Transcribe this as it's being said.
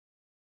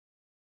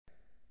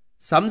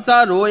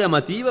Samsaroyam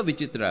ativa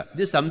vichitra.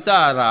 This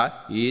samsara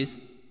is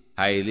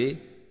highly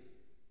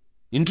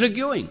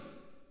intriguing,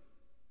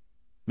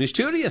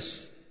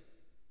 mysterious.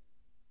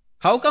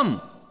 How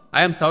come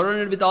I am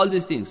surrounded with all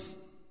these things?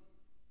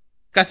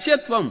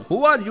 Kasyatvam,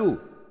 who are you?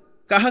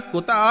 Kaha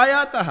kuta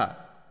ayataha.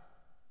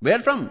 Where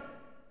from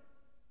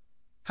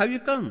have you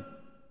come?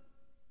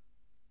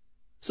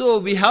 So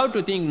we have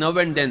to think now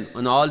and then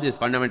on all these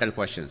fundamental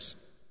questions.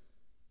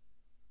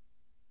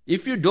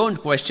 If you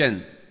don't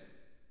question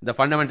the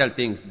fundamental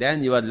things,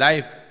 then your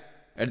life,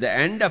 at the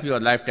end of your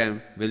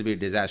lifetime, will be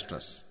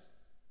disastrous.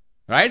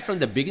 Right from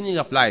the beginning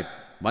of life,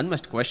 one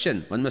must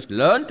question, one must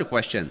learn to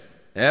question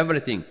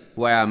everything.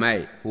 Who am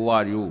I? Who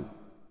are you?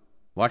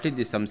 What is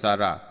this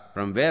samsara?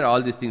 From where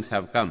all these things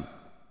have come?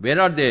 Where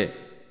are they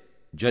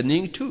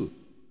journeying to?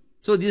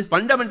 So these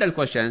fundamental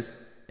questions,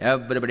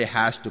 everybody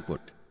has to put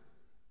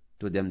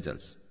to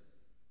themselves.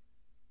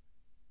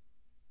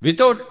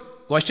 Without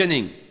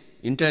questioning,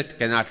 intellect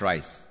cannot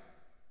rise.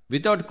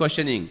 Without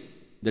questioning,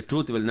 the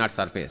truth will not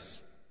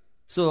surface.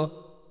 So,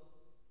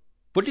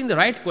 putting the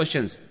right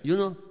questions,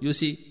 you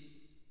see,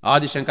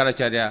 Adi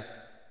Shankaracharya,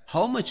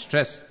 how much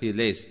stress he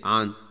lays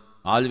on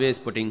always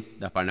putting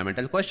the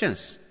fundamental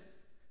questions.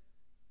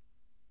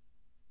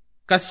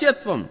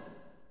 Kasyatvam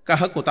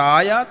kaha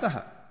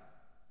kutayataha.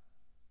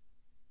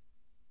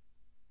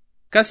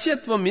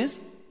 Kasyatvam means,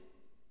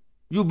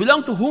 you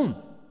belong to whom?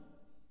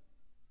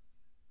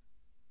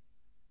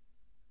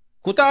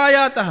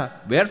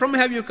 Kutayataha, where from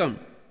have you come?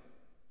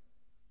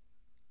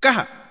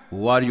 Kaha,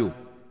 who are you?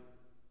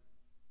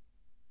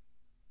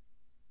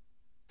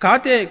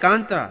 Kate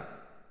Kanta,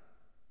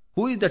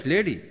 who is that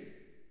lady?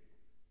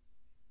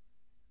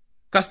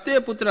 Kaste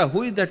Putra,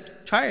 who is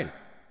that child?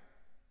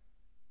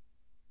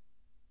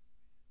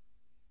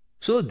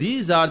 So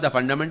these are the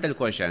fundamental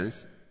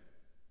questions.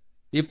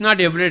 If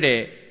not every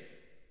day,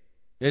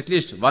 at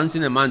least once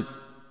in a month,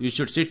 you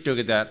should sit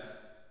together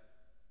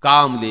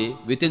calmly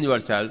within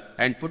yourself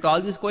and put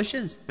all these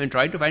questions and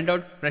try to find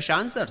out fresh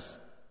answers.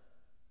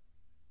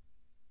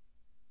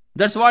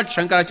 That's what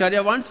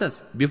Shankaracharya wants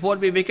us. Before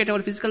we vacate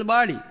our physical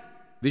body,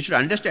 we should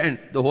understand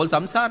the whole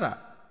samsara.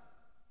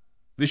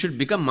 We should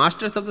become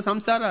masters of the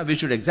samsara. We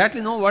should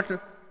exactly know what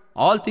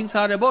all things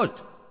are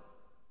about.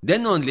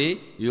 Then only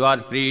you are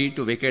free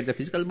to vacate the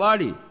physical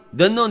body.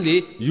 Then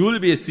only you will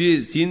be a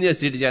senior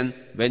citizen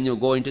when you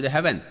go into the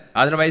heaven.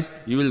 Otherwise,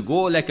 you will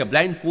go like a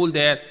blind fool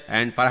there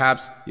and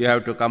perhaps you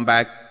have to come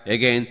back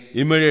again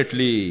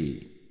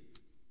immediately.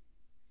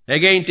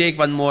 Again take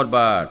one more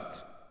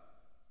birth.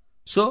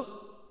 So,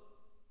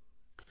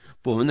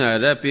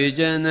 Punarapi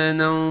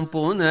jananam,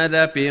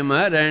 punarapi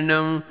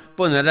maranam,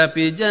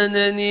 punarapi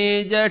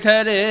janani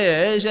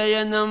jathare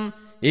shayanam,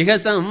 iha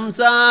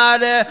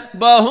samsare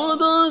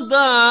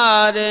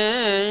bahududare,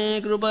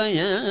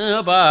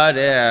 krupaya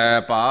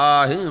pare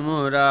pahi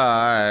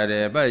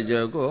murare,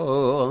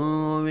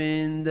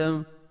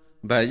 Bhajagovindam,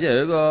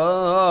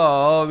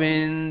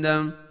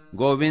 Bhajagovindam,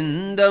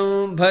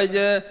 Govindam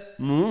bhaja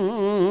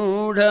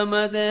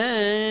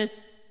mudhamade,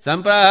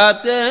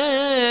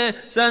 Samprapte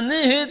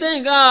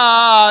sannihite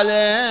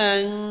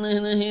gale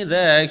nahi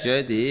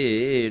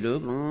rakshati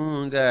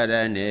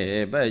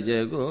rukungarane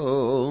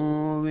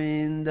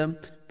Bhajagovindam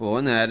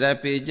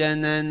punarapi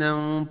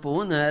jananam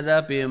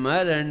punarapi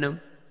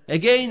maranam.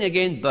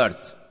 Again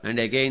birth and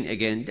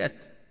again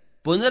death.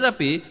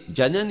 Punarapi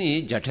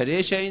janani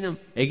jathare shayanam.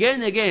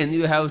 Again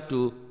you have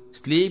to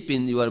sleep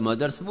in your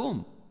mother's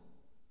womb.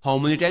 How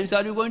many times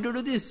are you going to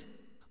do this?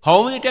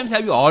 How many times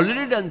have you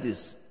already done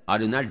this? Are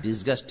you not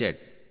disgusted?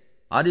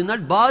 Are you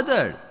not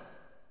bothered?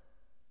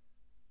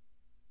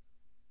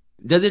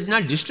 Does it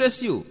not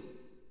distress you?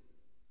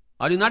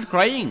 Are you not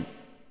crying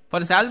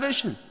for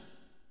salvation?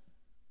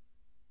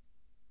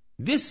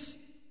 This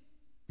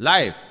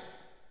life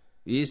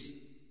is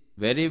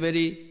very,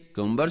 very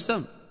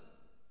cumbersome.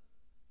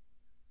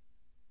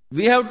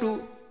 We have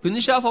to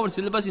finish off our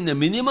syllabus in a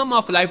minimum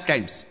of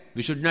lifetimes.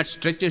 We should not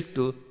stretch it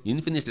to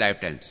infinite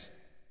lifetimes.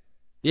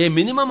 A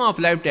minimum of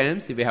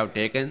lifetimes we have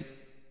taken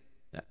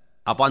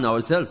upon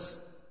ourselves.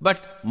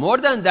 But more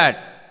than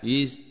that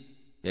is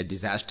a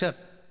disaster.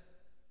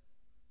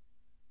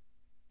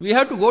 We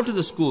have to go to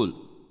the school,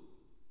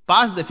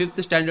 pass the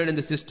 5th standard and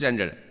the 6th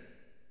standard.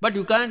 But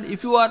you can't,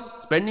 if you are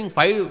spending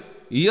 5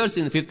 years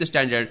in 5th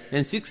standard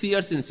and 6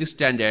 years in 6th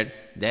standard,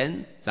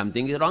 then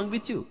something is wrong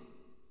with you.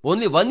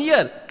 Only 1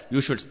 year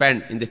you should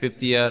spend in the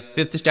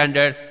 5th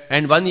standard,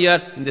 and 1 year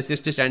in the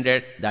 6th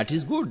standard. That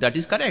is good, that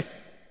is correct.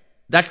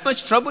 That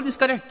much trouble is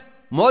correct.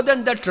 More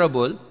than that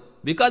trouble,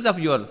 because of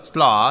your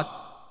sloth,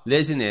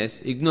 laziness,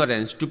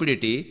 ignorance,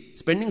 stupidity,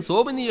 spending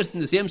so many years in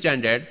the same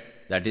standard,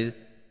 that is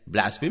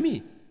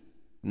blasphemy,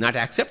 not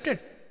accepted.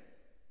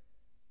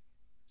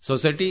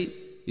 Society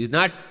is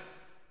not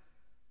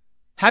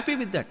happy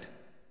with that.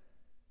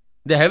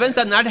 The heavens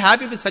are not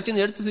happy with such an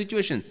earth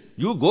situation.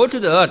 You go to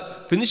the earth,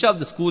 finish off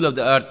the school of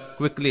the earth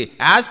quickly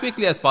as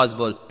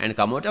possible, and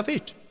come out of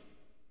it.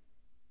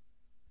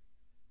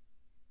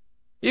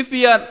 If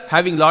we are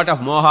having lot of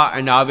moha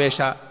and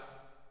avesha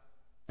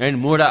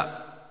and mudha,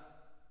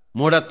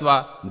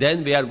 Modatva,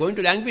 then we are going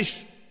to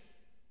languish.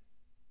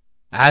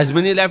 As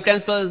many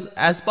lifetimes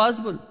as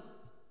possible.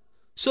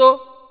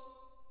 So,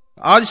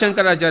 Adi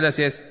Shankaracharya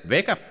says,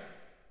 wake up.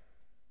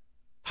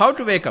 How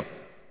to wake up?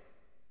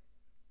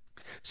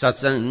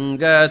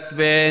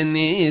 Satsangatve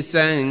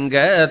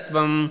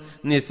nisangatvam,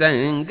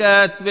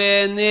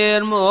 nisangatve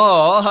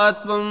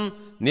nirmohatvam,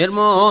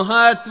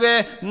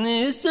 nirmohatve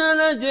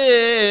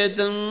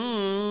nisalajetam,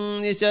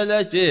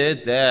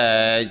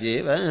 nisalajeta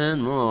jivan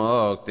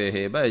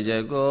mokte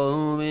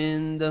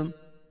Bhajagovindam.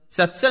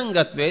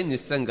 Satsangatve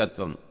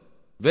nisangatvam.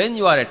 When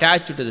you are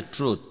attached to the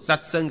truth,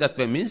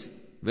 Satsangatve means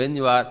when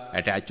you are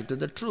attached to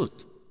the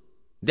truth,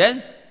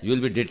 then you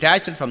will be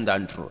detached from the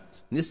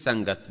untruth.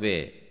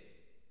 Nisangatve.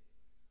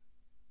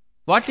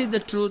 What is the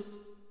truth?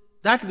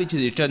 That which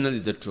is eternal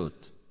is the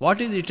truth.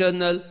 What is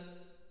eternal?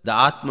 The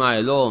Atma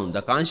alone,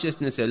 the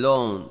consciousness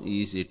alone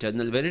is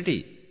eternal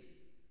verity.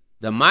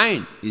 The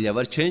mind is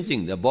ever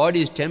changing, the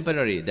body is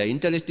temporary, the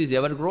intellect is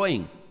ever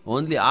growing.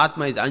 Only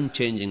Atma is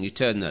unchanging,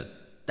 eternal.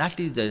 That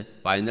is the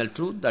final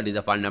truth, that is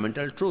the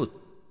fundamental truth.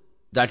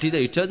 That is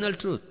the eternal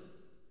truth.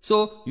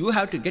 So, you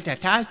have to get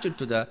attached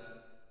to the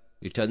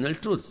eternal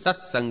truth,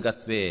 Sat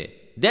Sangatve.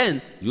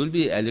 Then, you will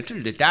be a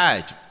little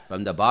detached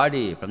from the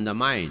body, from the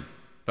mind,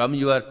 from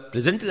your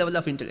present level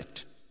of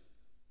intellect.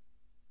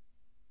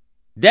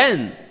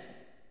 Then,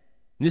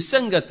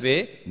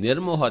 Nisangatve,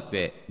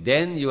 Nirmohatve,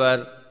 then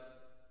your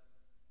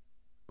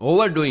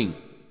overdoing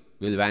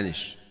will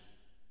vanish.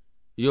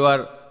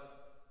 Your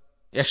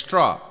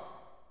extra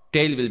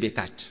tail will be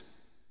cut.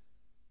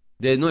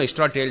 There is no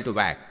extra tail to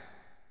wag.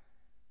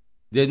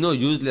 There is no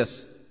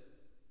useless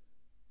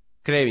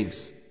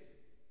cravings.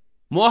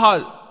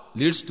 Moha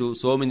leads to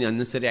so many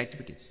unnecessary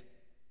activities.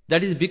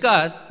 That is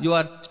because you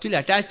are still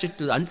attached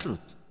to the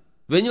untruth.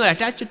 When you are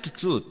attached to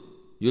truth,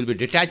 you will be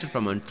detached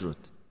from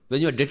untruth.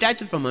 When you are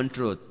detached from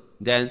untruth,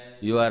 then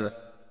your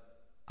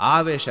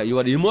avesha,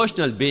 your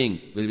emotional being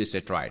will be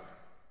set right.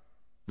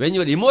 When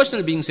your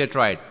emotional being set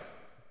right,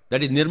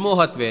 that is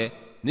nirmohatve,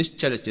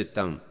 nischala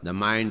chittam, the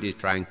mind is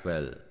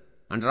tranquil.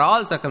 Under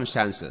all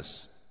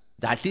circumstances,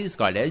 that is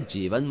called as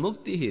Jivan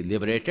Mukti,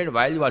 liberated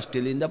while you are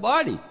still in the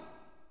body.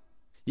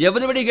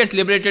 Everybody gets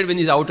liberated when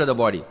he is out of the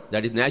body.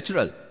 That is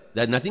natural.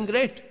 There is nothing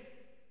great.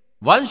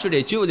 One should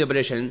achieve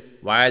liberation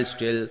while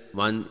still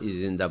one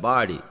is in the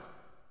body.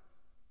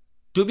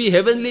 To be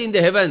heavenly in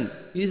the heaven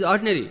is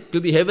ordinary.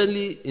 To be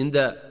heavenly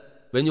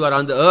when you are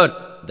on the earth,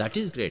 that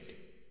is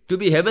great. To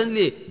be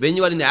heavenly when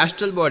you are in the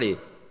astral body,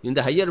 in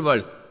the higher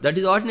worlds, that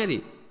is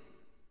ordinary.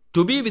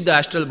 To be with the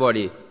astral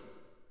body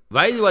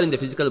while you are in the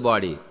physical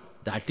body,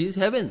 that is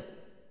heaven.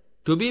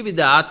 To be with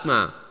the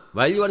Atma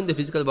while you are in the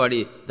physical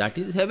body, that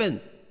is heaven.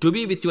 To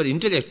be with your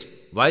intellect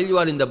while you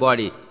are in the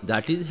body,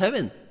 that is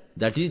heaven.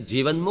 That is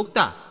Jivan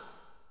Mukta.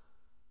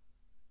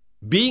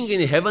 Being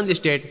in a heavenly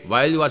state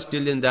while you are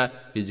still in the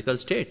physical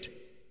state.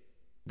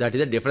 That is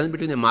the difference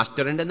between a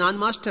master and a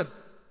non-master.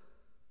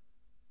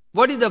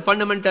 What is the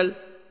fundamental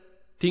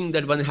thing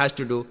that one has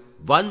to do?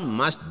 One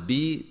must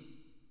be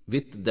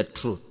with the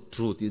truth.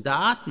 Truth is the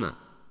Atma.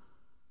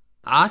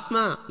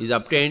 Atma is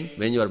obtained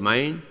when your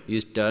mind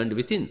is turned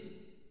within,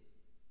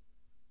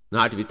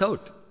 not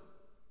without.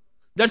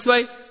 That's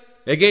why,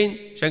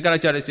 again,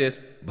 Shankaracharya says,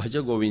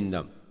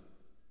 Bhajagovindam.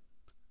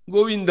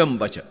 Govindam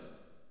Bhaja.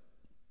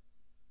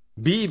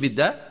 Be with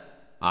the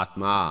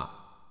Atma.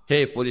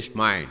 Hey, foolish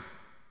mind.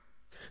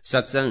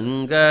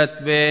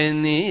 Satsangatve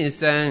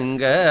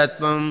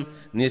nisangatvam,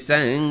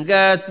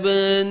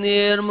 nisangatve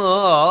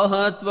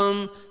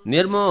nirmohatvam,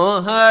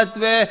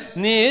 nirmohatve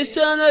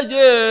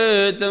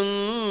nisalajetam,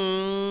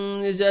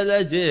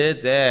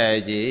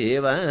 nisalajeta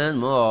jivan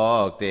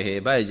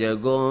mokte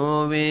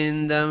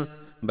Bhajagovindam,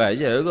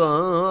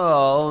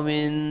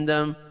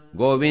 Bhajagovindam,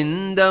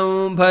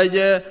 Govindam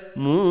bhaja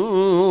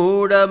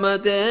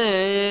mudamate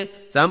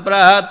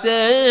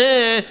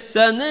samprapte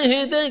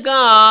sanhita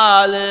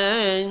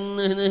kale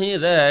nahi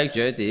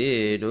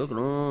rakshati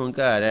dukrun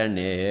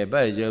karane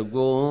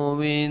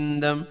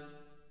Bhajagovindam.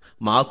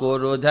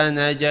 Makuru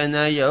dhana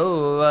jana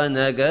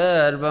yauvana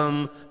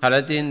garbam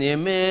harati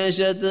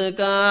nimeshat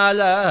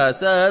kala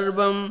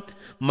sarvam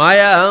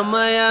maya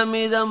maya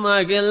midam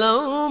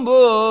akilam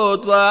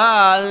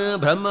bhutva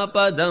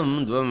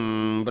brahmapadam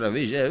dvam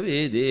pravisha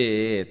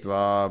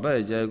videtva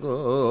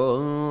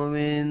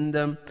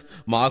Bhajagovindam.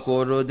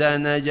 Makuru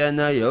dhana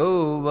jana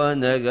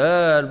yauvana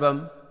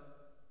garbam.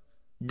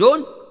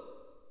 Don't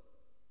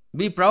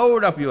be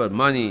proud of your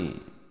money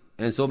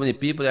and so many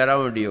people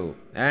around you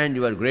and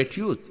your great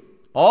youth.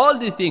 All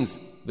these things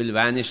will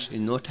vanish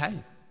in no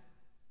time.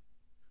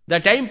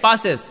 The time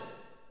passes.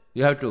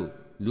 You have to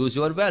lose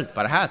your wealth,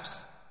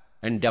 perhaps.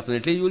 And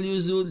definitely you will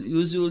use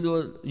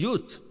your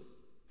youth.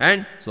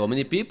 And so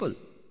many people.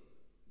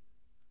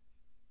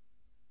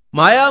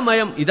 Maya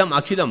mayam idam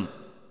akhilam.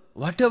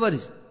 Whatever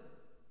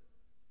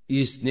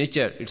is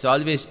nature, it's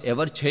always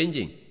ever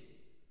changing.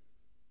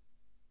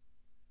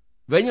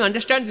 When you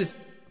understand this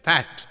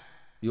fact,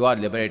 you are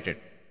liberated.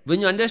 When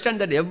you understand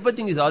that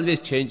everything is always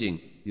changing,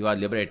 you are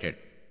liberated.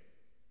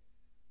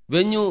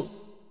 When you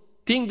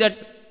think that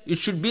it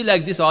should be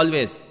like this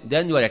always,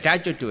 then you are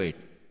attached to it.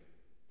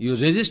 You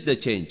resist the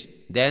change,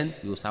 then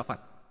you suffer.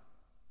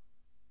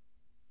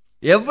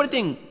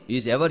 Everything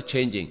is ever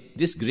changing.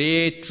 This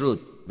great truth,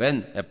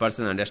 when a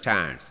person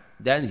understands,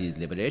 then he is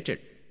liberated.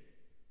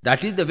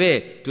 That is the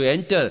way to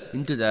enter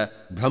into the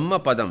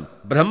Brahma Padam.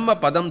 Brahma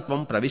Padam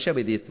tvam pravisha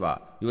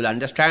viditva. You will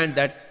understand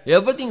that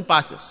everything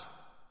passes.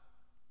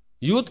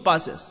 Youth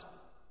passes.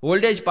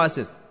 Old age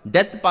passes.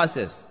 Death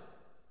passes.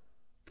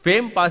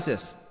 Fame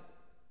passes.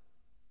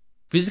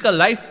 Physical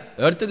life,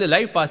 earthly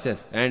life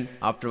passes. And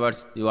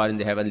afterwards, you are in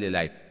the heavenly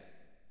life.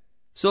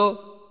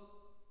 So,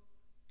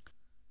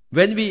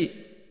 when we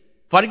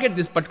forget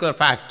this particular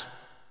fact,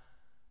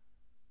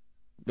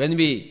 when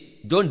we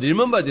don't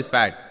remember this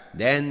fact,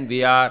 then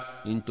we are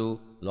into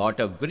lot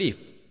of grief.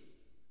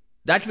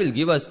 That will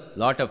give us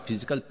lot of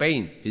physical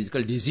pain,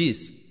 physical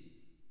disease,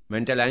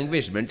 mental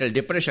anguish, mental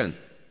depression,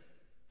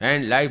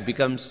 and life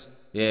becomes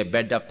a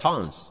bed of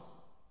thorns.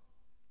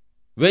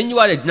 When you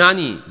are a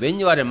gnani, when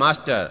you are a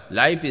master,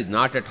 life is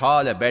not at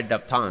all a bed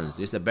of thorns,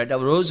 it's a bed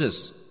of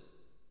roses.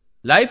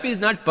 Life is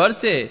not per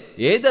se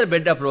either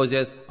bed of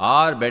roses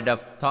or bed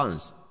of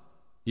thorns.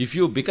 If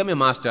you become a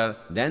master,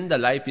 then the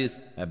life is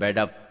a bed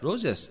of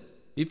roses.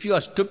 If you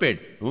are stupid,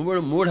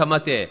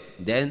 mudhamate,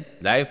 then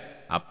life,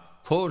 of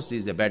course,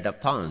 is a bed of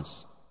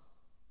thorns.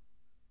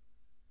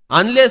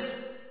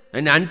 Unless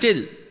and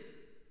until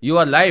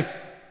your life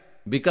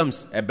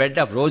becomes a bed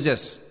of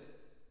roses,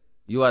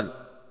 your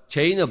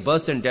chain of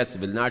births and deaths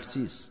will not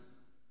cease.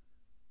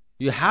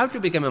 You have to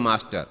become a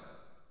master.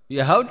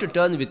 You have to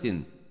turn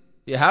within.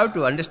 You have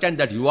to understand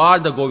that you are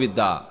the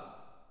Govinda.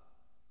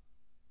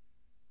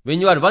 When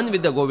you are one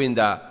with the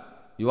Govinda,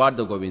 you are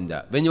the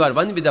Govinda. When you are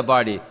one with the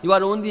body, you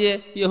are only a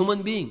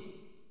human being.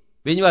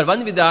 When you are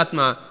one with the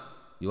Atma,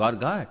 you are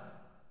God.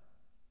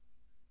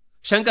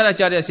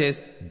 Shankaracharya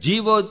says,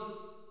 Jivo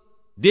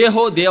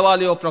Deho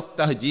Devalayo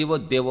Praktah Jivo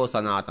Devo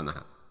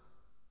Sanatana.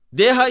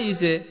 Deha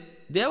is a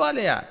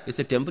Devalaya, it's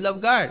a temple of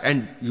God,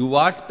 and you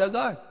are the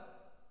God.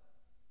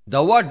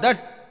 Thou art that.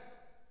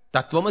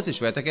 Tattvamasi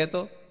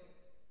Shvetaketo.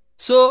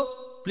 So,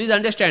 please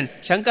understand,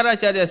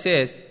 Shankaracharya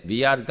says,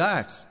 we are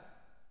gods.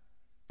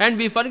 And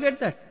we forget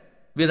that.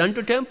 We run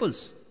to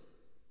temples.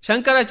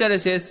 Shankaracharya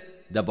says,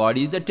 the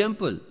body is the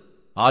temple.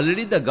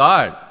 Already the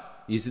God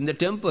is in the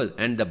temple,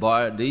 and the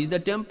body is the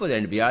temple,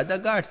 and we are the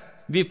gods.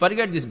 We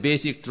forget this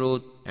basic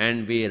truth,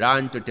 and we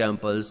run to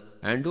temples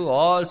and do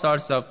all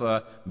sorts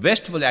of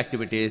wasteful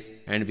activities,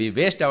 and we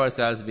waste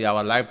ourselves,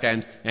 our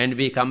lifetimes, and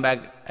we come back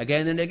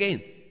again and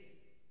again.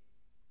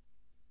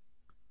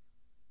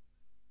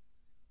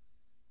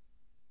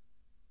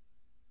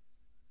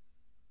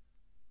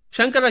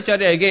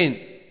 Shankaracharya again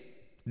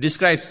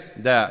describes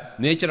the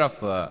nature of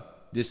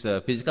this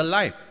physical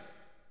life.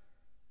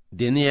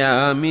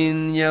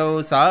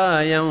 Dinyaminyau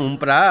sayam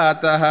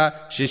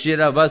pratah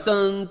shishira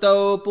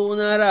vasantau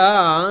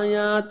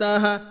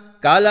punarayatah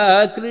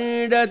kala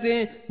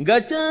kridati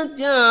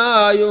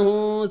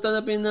gachatyayuh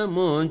tadapina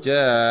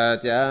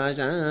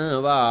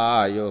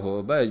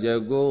munchatyashavayuh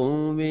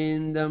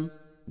Bhajagovindam.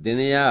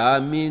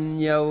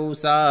 Dinyaminyau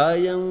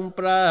sayam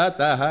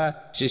pratah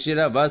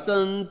shishira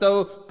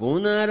vasantau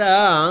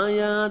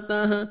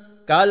punarayatah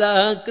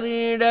kala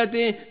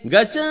kridati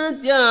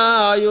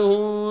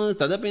gachatyayuh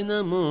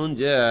tadapina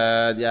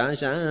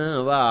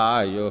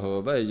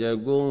munjadyashavayuh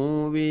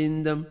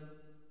Bhajagovindam.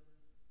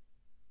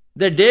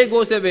 The day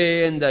goes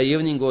away and the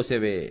evening goes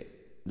away.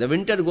 The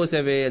winter goes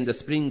away and the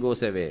spring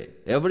goes away.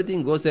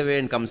 Everything goes away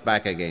and comes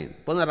back again.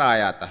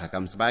 Punarayatah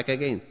comes back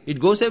again. It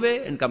goes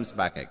away and comes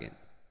back again.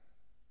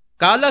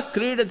 Kala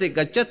kridati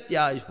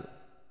gachatyayuh.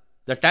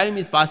 The time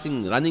is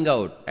passing, running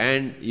out,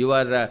 and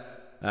your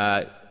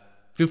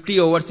 50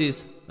 hours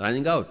is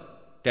running out.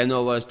 10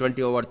 hours,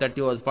 20 hours,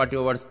 30 hours, 40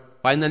 hours.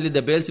 Finally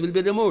the bells will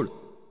be removed.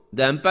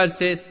 The umpire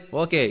says,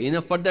 okay,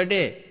 enough for the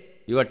day.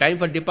 Your time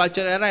for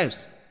departure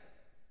arrives.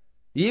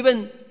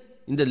 Even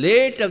in the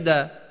late of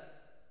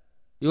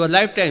your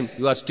lifetime,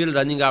 you are still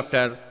running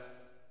after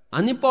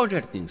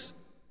unimportant things.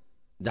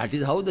 That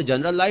is how the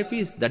general life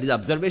is. That is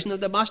observation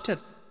of the master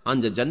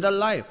on the general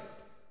life.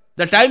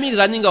 The time is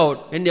running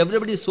out, and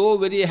everybody is so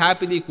very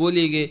happily,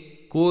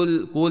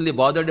 coolly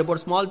bothered about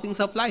small things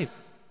of life.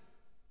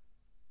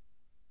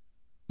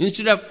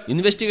 Instead of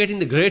investigating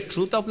the great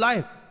truth of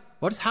life,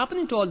 what is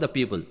happening to all the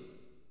people?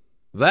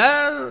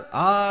 Where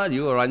are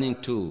you running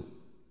to?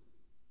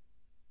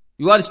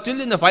 You are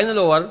still in the final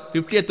over,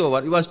 50th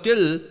over, you are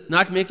still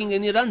not making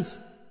any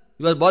runs.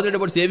 You are bothered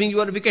about saving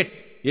your wicket.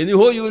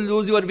 Anyhow, you will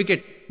lose your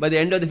wicket by the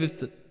end of the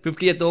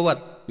 50th over.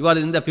 You are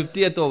in the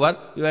 50th over,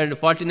 you are in the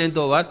 49th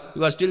over,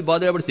 you are still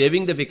bothered about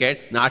saving the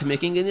wicket, not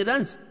making any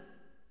runs.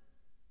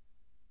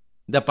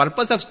 The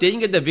purpose of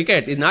staying at the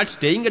wicket is not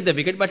staying at the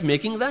wicket, but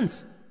making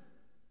runs.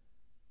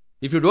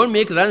 If you don't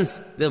make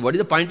runs, then what is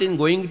the point in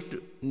going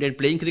and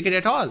playing cricket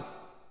at all?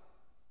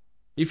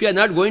 If you are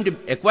not going to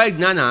acquire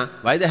jnana,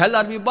 why the hell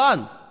are we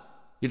born?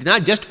 It's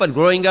not just for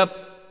growing up,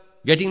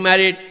 getting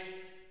married,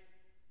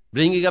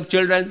 bringing up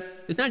children.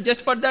 It's not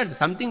just for that.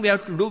 Something we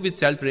have to do with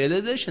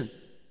self-realization.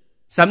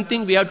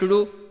 Something we have to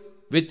do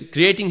with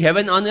creating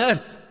heaven on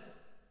earth.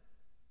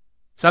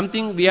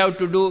 Something we have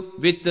to do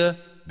with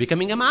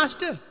becoming a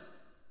master.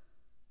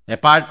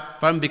 Apart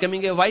from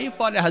becoming a wife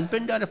or a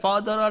husband or a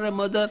father or a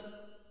mother,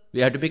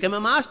 we have to become a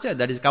master.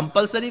 That is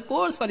compulsory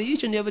course for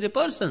each and every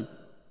person.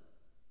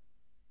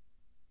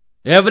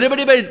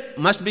 Everybody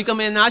must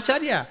become an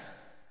acharya.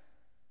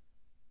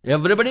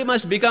 Everybody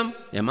must become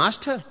a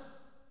master.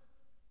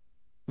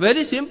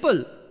 Very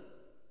simple.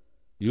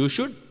 You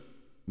should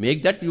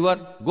make that your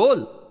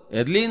goal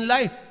early in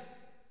life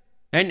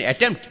and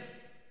attempt,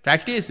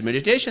 practice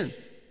meditation,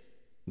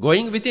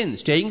 going within,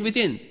 staying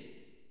within,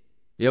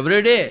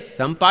 every day,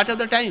 some part of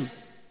the time.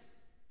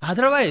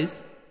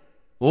 Otherwise,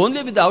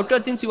 only with the outer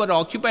things you are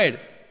occupied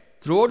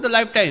throughout the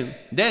lifetime,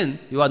 then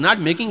you are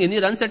not making any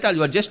runs at all,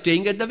 you are just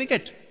staying at the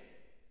wicket.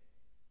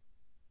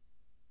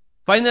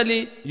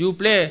 Finally, you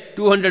play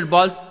 200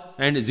 balls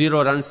and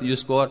 0 runs you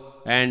score,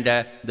 and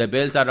the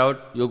bells are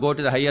out, you go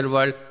to the higher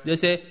world, they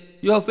say,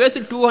 you have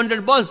faced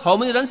 200 balls, how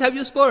many runs have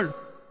you scored?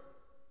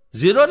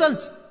 0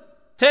 runs.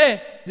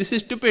 Hey, this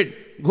is stupid,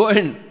 go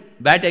and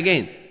bat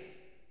again.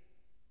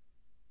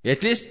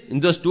 At least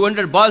in those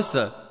 200 balls,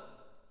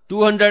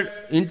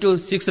 200 into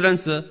 6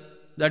 runs,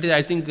 that is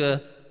I think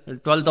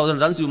 12,000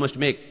 runs you must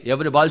make.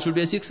 Every ball should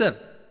be a sixer.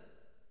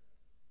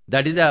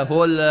 That is the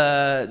whole,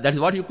 that is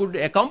what you could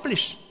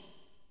accomplish.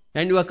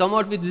 And you have come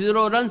out with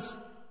 0 runs.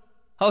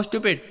 How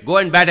stupid. Go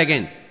and bat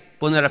again.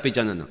 Punarapi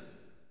Jananam.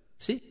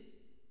 See?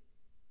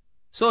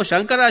 So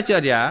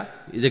Shankaracharya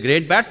is a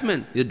great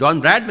batsman. He is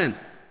Don Bradman,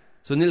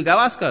 Sunil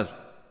Gavaskar,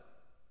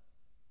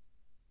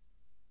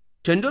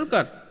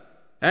 Tendulkar.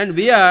 And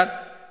we are,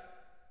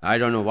 I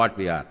don't know what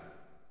we are.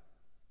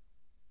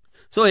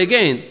 So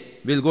again,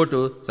 we'll go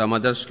to some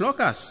other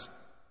shlokas.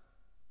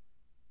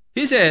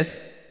 He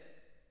says,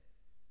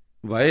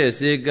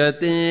 Vayasi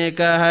gate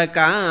kah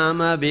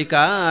kama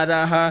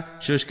vikaraha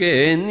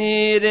shushke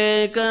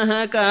nire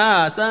kah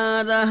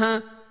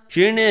kasaraha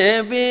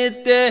shine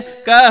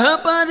vitte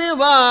kah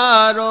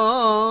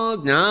parivaro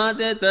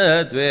jnate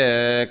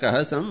tatve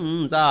kah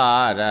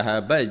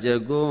samsaraha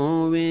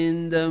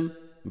Bhajagovindam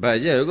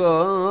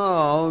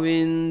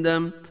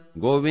Bhajagovindam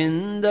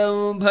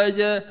Govindam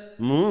bhaja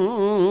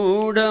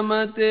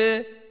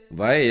moodhamate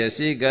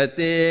Vayasi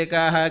gate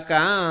kah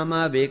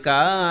kama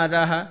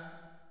vikaraha.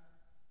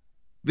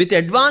 With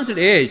advanced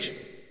age,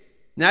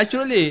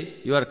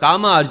 naturally your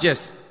kama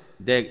urges,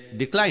 they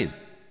decline.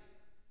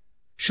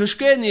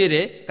 Shushke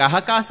nire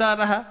kaha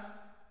kasaraha.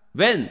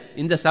 When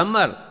in the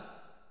summer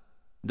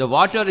the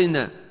water in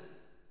a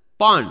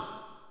pond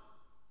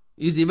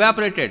is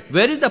evaporated,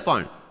 where is the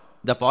pond?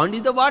 The pond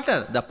is the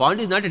water. The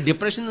pond is not a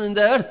depression in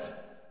the earth.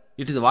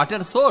 It is a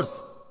water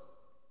source.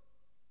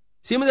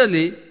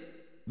 Similarly,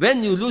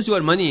 when you lose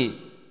your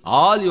money,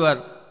 all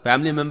your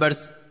family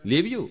members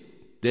leave you.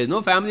 There is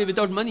no family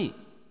without money.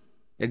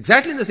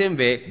 Exactly in the same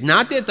way,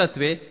 jnate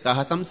tatve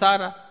kaha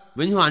samsara.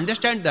 When you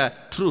understand the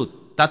truth,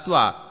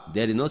 tattva,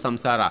 there is no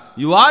samsara.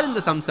 You are in the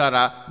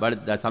samsara,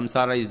 but the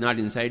samsara is not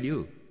inside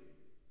you.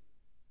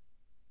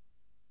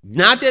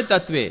 Jnate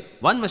tatve,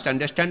 one must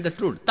understand the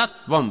truth.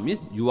 Tattvam means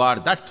you are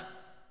that.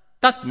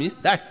 Tat means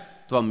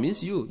that. Tvam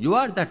means you. You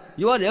are that.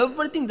 You are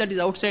everything that is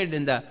outside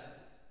in the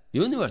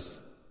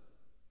universe.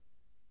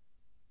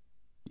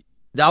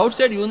 The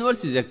outside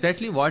universe is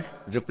exactly what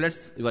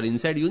reflects your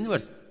inside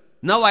universe.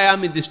 Now I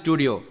am in this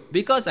studio.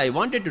 Because I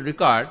wanted to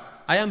record,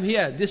 I am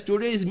here. This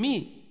studio is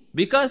me.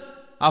 Because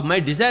of my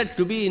desire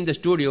to be in the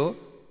studio,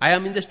 I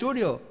am in the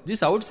studio.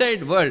 This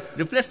outside world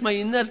reflects my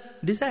inner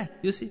desire,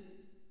 you see.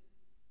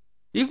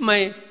 If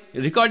my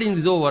recording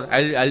is over,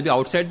 I'll be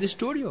outside the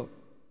studio.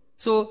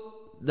 So,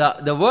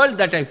 the world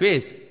that I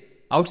face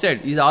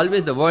outside is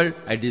always the world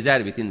I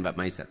desire within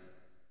myself.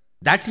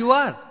 That you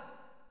are.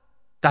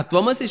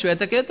 Tattvamasi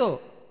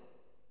Shvetaketo.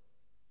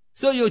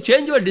 So you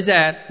change your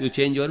desire, you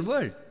change your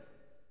world.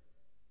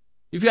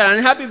 If you are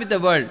unhappy with the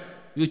world,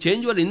 you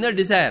change your inner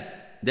desire,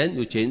 then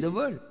you change the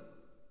world.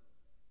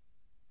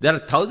 There are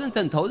thousands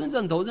and thousands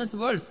and thousands of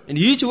worlds, and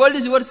each world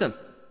is yourself.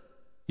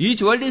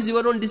 Each world is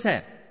your own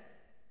desire.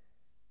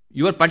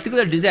 Your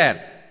particular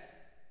desire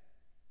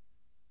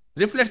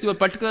reflects your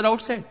particular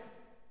outside.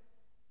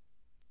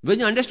 When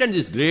you understand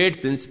this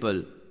great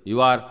principle,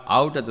 you are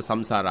out of the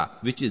samsara,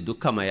 which is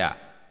dukkhamaya.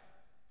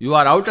 You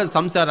are out of the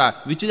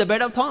samsara, which is a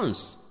bed of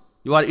thorns.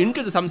 You are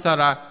into the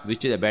samsara,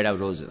 which is a bed of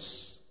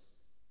roses.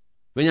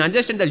 When you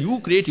understand that you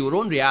create your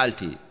own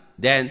reality,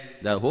 then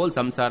the whole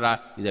samsara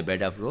is a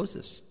bed of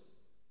roses.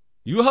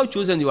 You have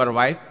chosen your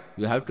wife,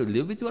 you have to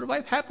live with your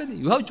wife happily.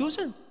 You have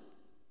chosen.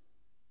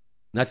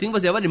 Nothing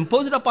was ever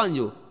imposed upon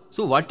you.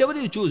 So whatever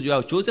you choose, you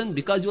have chosen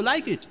because you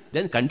like it.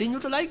 Then continue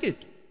to like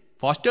it.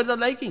 Foster the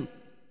liking.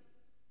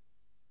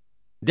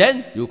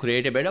 Then you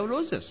create a bed of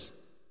roses.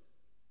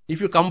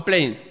 If you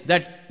complain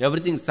that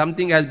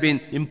something has been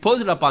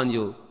imposed upon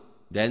you,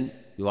 then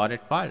you are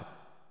at fault.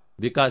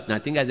 Because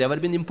nothing has ever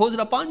been imposed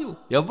upon you.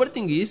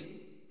 Everything is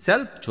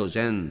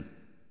self-chosen.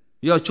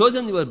 You have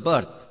chosen your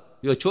birth.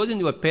 You have chosen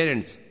your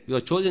parents. You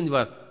have chosen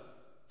your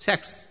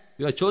sex.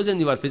 You have chosen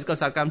your physical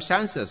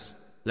circumstances.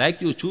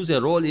 Like you choose a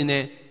role in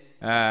a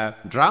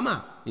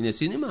drama, in a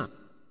cinema.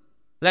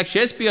 Like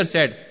Shakespeare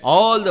said,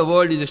 all the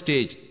world is a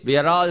stage. We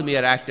are all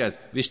mere actors.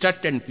 We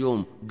strut and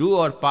fume, do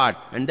our part,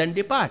 and then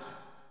depart.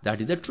 That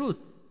is the truth.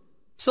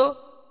 So,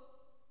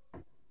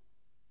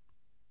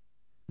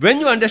 when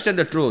you understand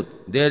the truth,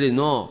 there is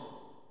no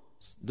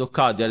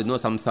dukkha, there is no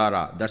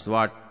samsara. That's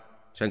what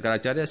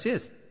Shankaracharya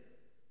says.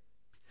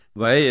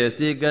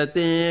 Vayasi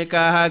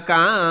kah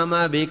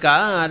kama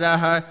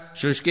vikarah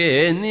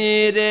shushke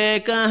nire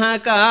kah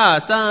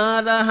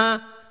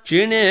kasarah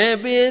क्षिणे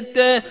वित्त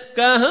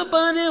कह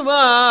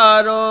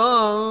परिवारो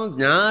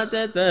ज्ञात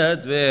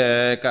तत्वे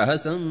कह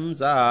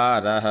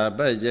संसारः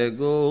भज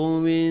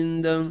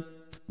गोविंदम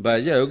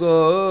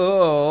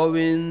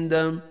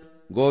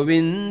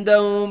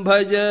गोविंदम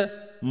भज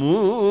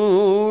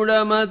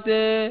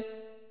मूढ़मते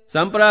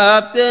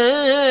संप्राप्ते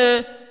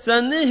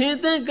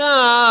सन्निहित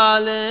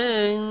काले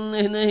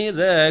नहीं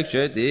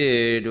रक्षति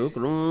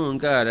डुक्रूं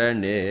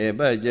करणे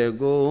भज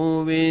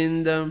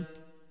गोविंदम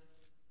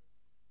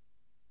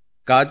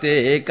काते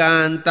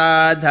एकांता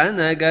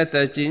धनगत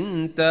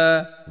चिंत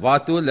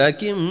वातुल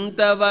किं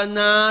तव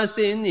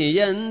नास्ति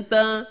नियंत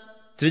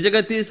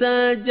त्रिजगति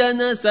सज्जन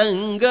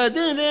संगत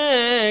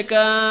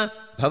रेका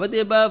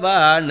भवति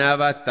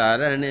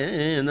भवानवतरणे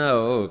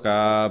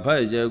नौका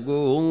भज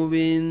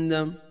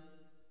गोविंदम.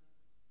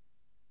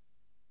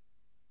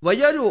 Why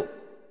are you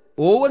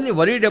overly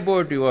worried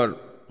about your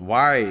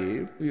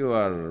wife,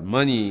 your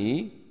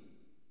money?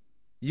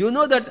 You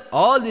know that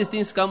all these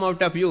things come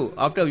out of you,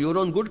 after your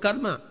own good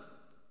karma,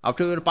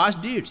 after your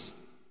past deeds.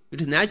 It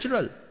is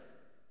natural.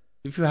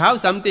 If you have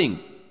something,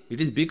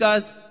 it is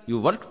because you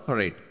worked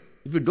for it.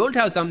 If you don't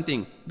have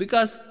something,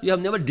 because you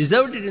have never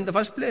deserved it in the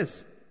first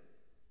place.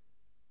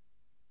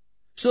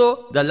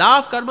 So, the law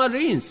of karma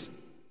reigns.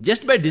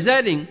 Just by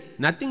desiring,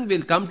 nothing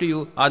will come to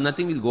you or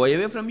nothing will go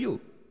away from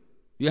you.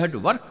 You have to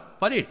work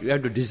for it. You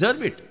have to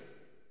deserve it.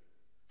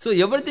 So,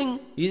 everything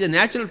is a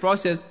natural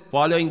process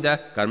following the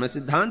karma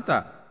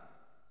siddhanta.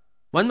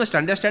 One must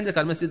understand the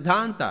karma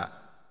siddhanta.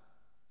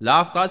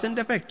 Law of cause and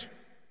effect.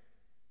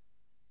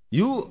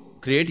 You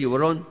create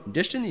your own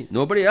destiny.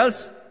 Nobody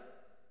else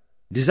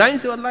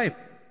designs your life.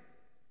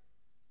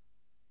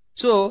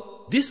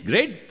 So, this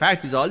great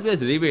fact is always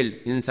revealed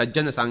in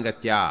Sajjana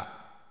Sangatya.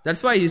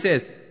 That's why he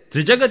says,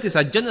 Trijagati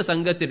Sajjana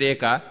Sangati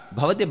Reka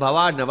Bhavati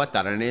Bhavanava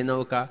Tarane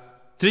Nauka.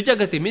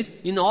 Trijagati means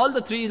in all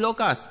the three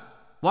lokas.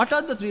 What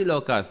are the three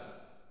lokas?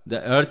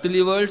 The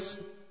earthly worlds,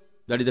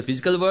 that is the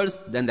physical worlds,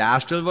 then the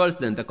astral worlds,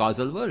 then the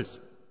causal worlds.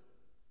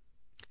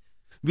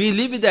 We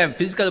live with the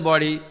physical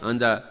body on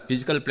the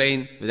physical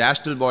plane, with the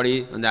astral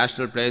body on the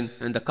astral plane,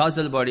 and the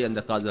causal body on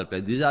the causal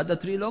plane. These are the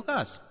three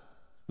lokas.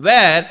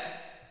 Where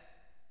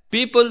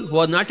people who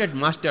are not yet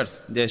masters,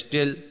 they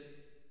still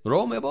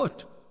roam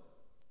about.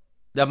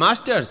 The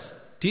masters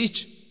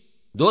teach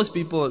those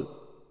people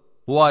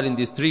who are in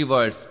these three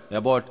worlds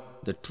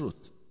about the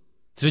truth.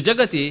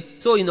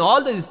 Trijagati, so in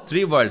all these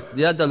three worlds,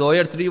 they are the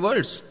lower three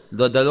worlds,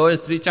 the lower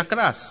three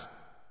chakras,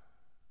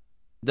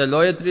 the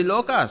lower three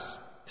lokas,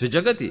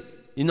 Trijagati.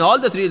 In all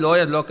the three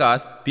lower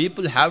lokas,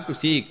 people have to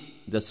seek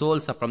the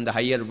souls from the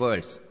higher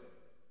worlds.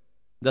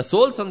 The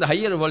souls from the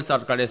higher worlds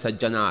are called as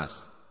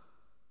sajjanas.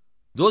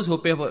 Those who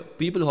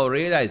people who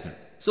realize it.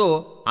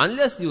 So,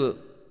 unless you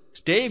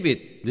stay with,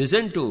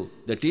 listen to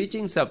the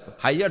teachings of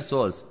higher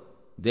souls,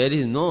 there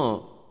is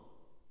no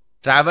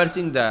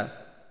traversing the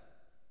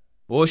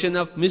ocean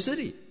of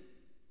misery,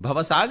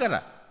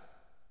 Bhavasagara.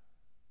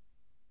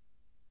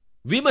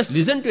 We must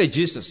listen to a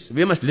Jesus,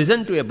 we must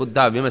listen to a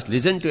Buddha, we must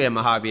listen to a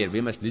Mahavir,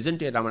 we must listen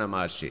to a Ramana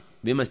Maharshi,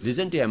 we must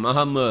listen to a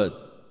Muhammad,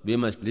 we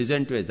must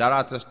listen to a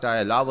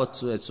Zarathustra, a Lao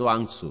Tzu, a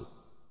Zhuangzi.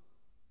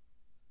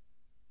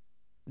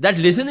 That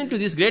listening to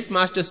this great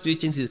master's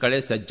teachings is called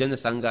as Sajjana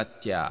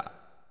Sangatya.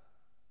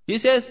 He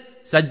says,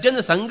 Sajjana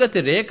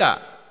Sangati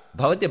Reka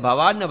Bhavati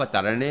Bhavanava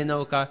Tarane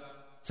Nauka.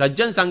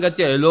 Sajjana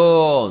Sangatya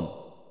alone.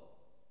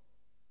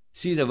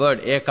 See the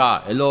word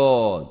Eka,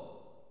 alone.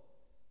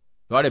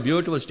 What a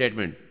beautiful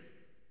statement.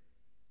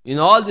 In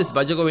all this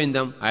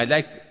Bhajagovindam, I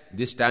like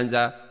this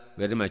stanza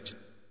very much.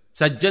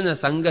 Sajjana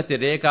Sangati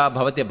Reka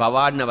Bhavati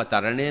Bhavanava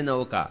Tarane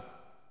Nauka.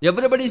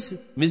 Everybody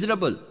is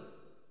miserable,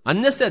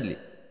 unnecessarily.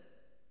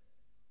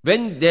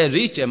 When they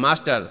reach a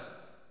master,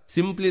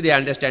 simply they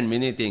understand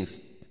many things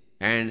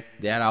and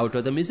they are out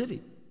of the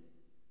misery.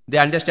 They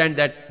understand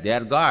that they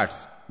are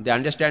gods. They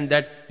understand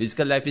that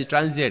physical life is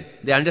transient.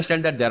 They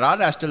understand that there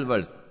are astral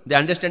worlds. They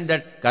understand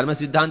that karma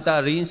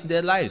siddhanta ruins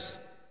their lives.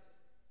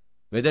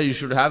 Whether you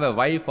should have a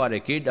wife or a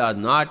kid or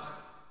not,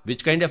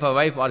 which kind of a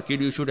wife or kid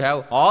you should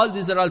have, all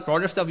these are all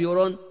products of your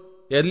own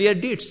earlier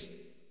deeds.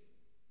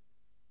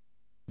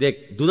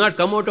 They do not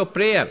come out of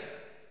prayer.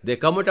 They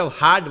come out of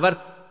hard work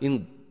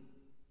in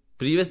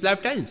previous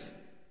lifetimes.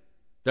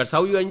 That's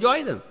how you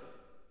enjoy them.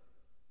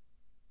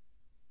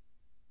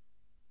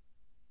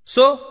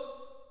 So,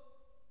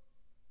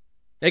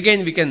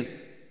 again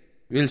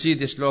we'll see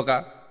this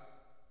sloka,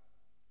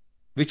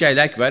 which I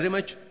like very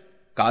much.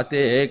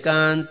 Kate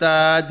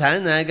kanta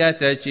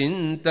dhanagata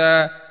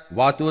chinta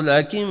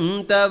vatula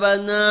kim tava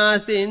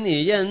nasti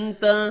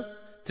niyanta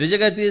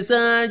त्रिजगति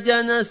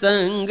सज्जन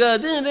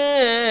संगति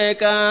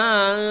रेखा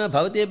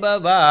भवति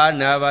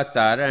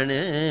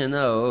भवानवतरणे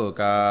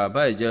नौका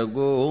भज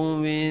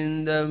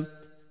गोविन्दं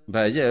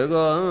भज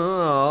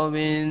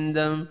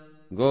गोविन्दं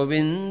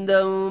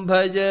गोविन्दं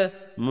भज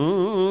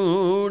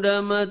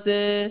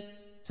मूढमते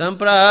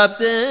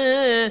संप्राप्ते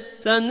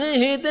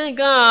सन्निहित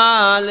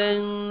काले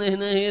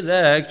नहि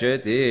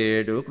रक्षति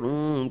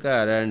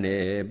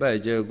डुक्रूंकरणे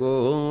भज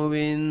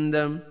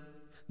गोविन्दम्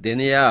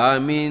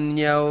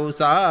दिनयामिन्यौ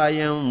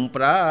सायं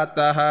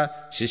प्रातः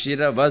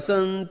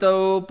शिशिरवसन्तौ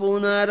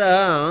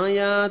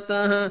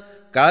पुनरायातः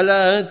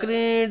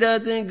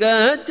कालक्रीडति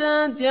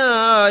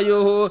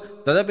गच्छत्यायुः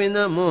तदपि न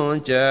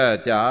मुञ्चत्याशवायुः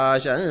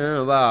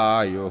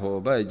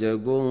भज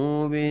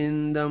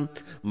गोविन्दम्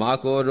मा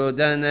कुरु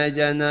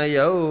धनजन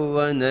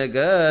यौवन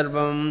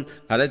गर्वं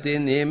हरति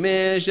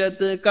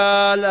निमेषत्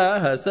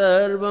कालः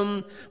सर्वं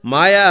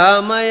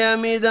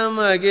मायामयमिदम्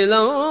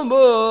अखिलं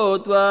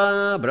भूत्वा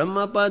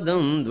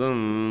ब्रह्मपदं त्वं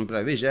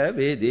प्रविश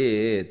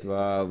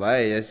विदित्वा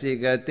वयसि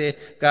गते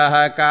कः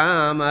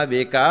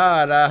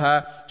कामविकारः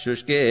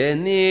शुष्के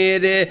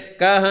नीरे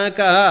कः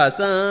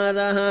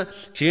कासारः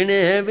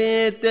क्षीणे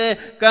वित्ते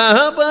कः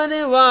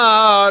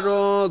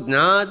परिवारो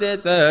ज्ञाते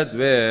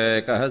तत्त्वे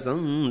कः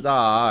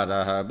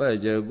संसारः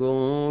भज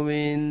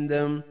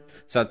गोविन्दम्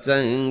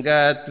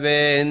सत्संगत्वे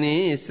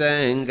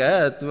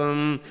निसंगत्वं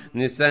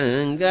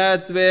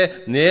निसंगत्वे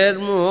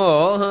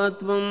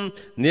निर्मोहत्वं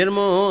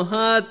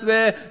निर्मोहत्वे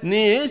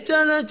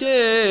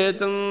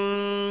निश्चलचेतं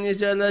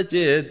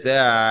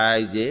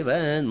निश्चलचित्ताय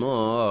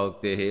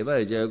जीवन्मुक्तिः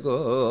भज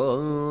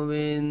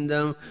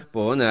गोविन्दं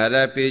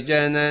पुनरपि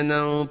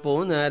जननं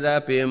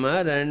पुनरपि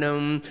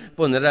मरणं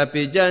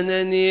पुनरपि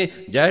जननी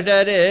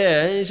जठरे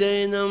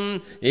शयनम्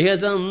इह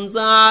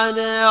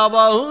संसारे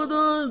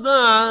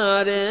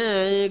बहुदुस्तारे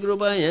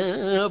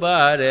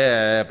पारे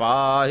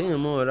पाहि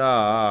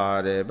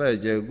मुरारे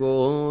भज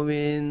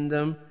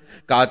गोविन्दम्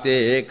काते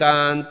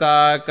कान्ता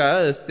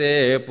कस्ते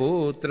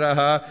पुत्रः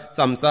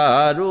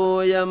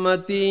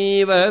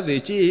संसारोऽयमतीव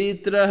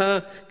विचित्रः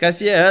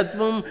कस्य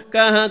त्वं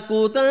कः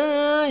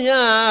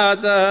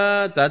कुतयातः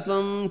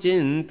तत्त्वं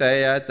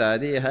चिन्तय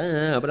तदिह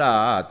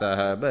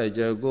प्रातः भज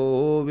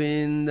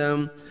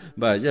गोविन्दम्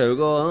भज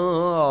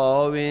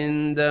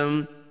गोविन्दम्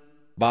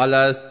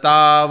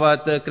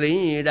बालस्तावत्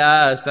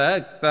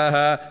क्रीडासक्तः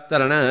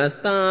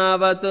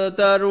तरुणस्तावत्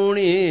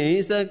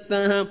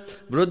तरुणीसक्तः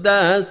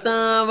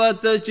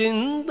वृद्धस्तावत्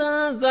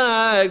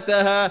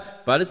चिन्तासक्तः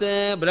परसे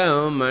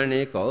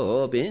ब्रह्मणि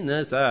कोऽपि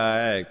न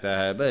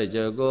सक्तः भज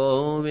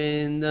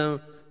गोविन्दम्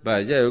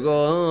भज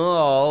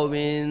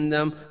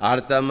गोविन्दम्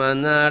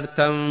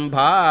अर्थमनर्थं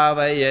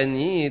भावय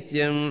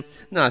नित्यं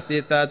नास्ति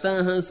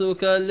ततः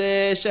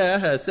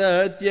सुखलेशः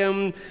सत्यं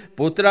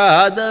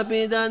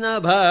पुत्रादपि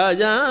धनभाजाभेदिः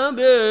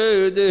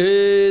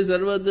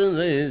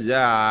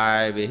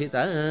सर्वधनजाय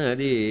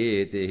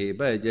विहितरीतिः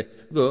भज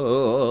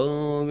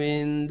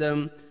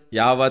गोविन्दम्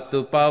यावत्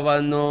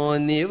पवनो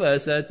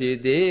निवसति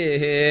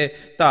देहे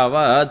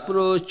तावत्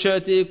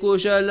पृच्छति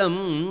कुशलं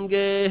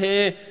गेहे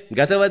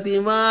गतवति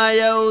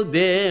वायौ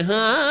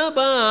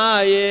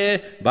देहापाये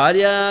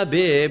भार्या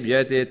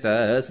बेभ्यते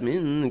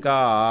तस्मिन्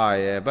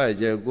काये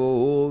भज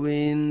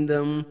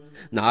गोविन्दम्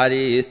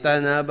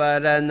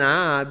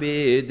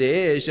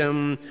नारीस्तनभरनाभिदेशं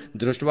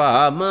दृष्ट्वा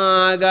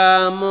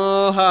मागामोहावेशं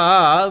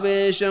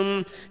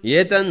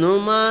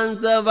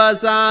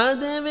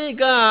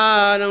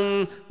एतन्नुमांसवसादविकारं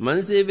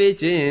मनसि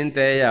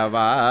विचिन्तय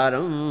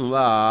वारं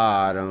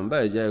वारं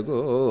भज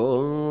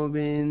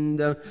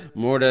गोविन्दं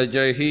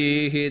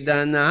मूढजहिः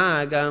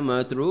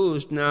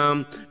धनागमतृष्णां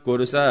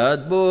कुरु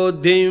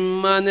सद्बुद्धिं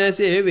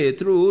मनसि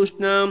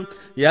वितृष्णां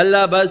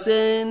यल्लभसे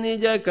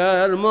निजकर्मोपातं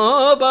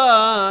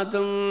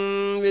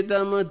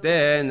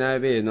वितमुतेन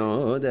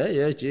विनोदय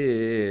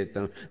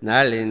चित्तं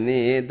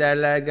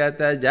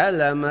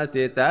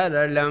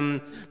नलिनीदलगतजलमतितरलं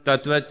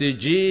तत्त्वति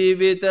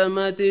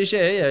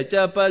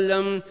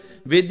जीवितमतिशयचपलं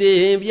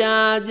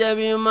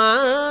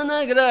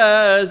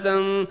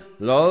विधिव्याज्यविमानग्रस्तं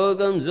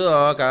लोकं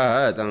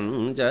शोकहतं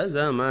च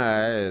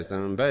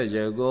समस्तं भज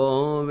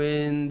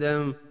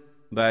गोविन्दं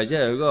भज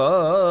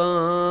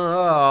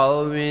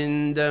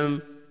गोविन्दम्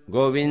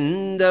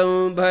गोविन्दं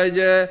भज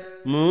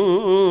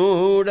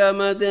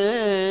मूढमते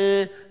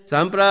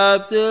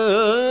संप्राप्त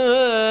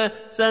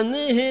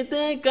सन्निहित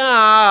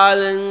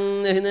कालं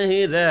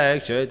नहि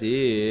रक्षति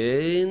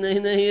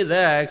नहि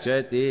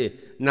रक्षति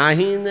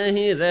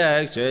नहि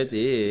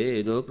रक्षति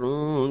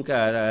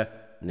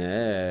डुक्रूंकरणे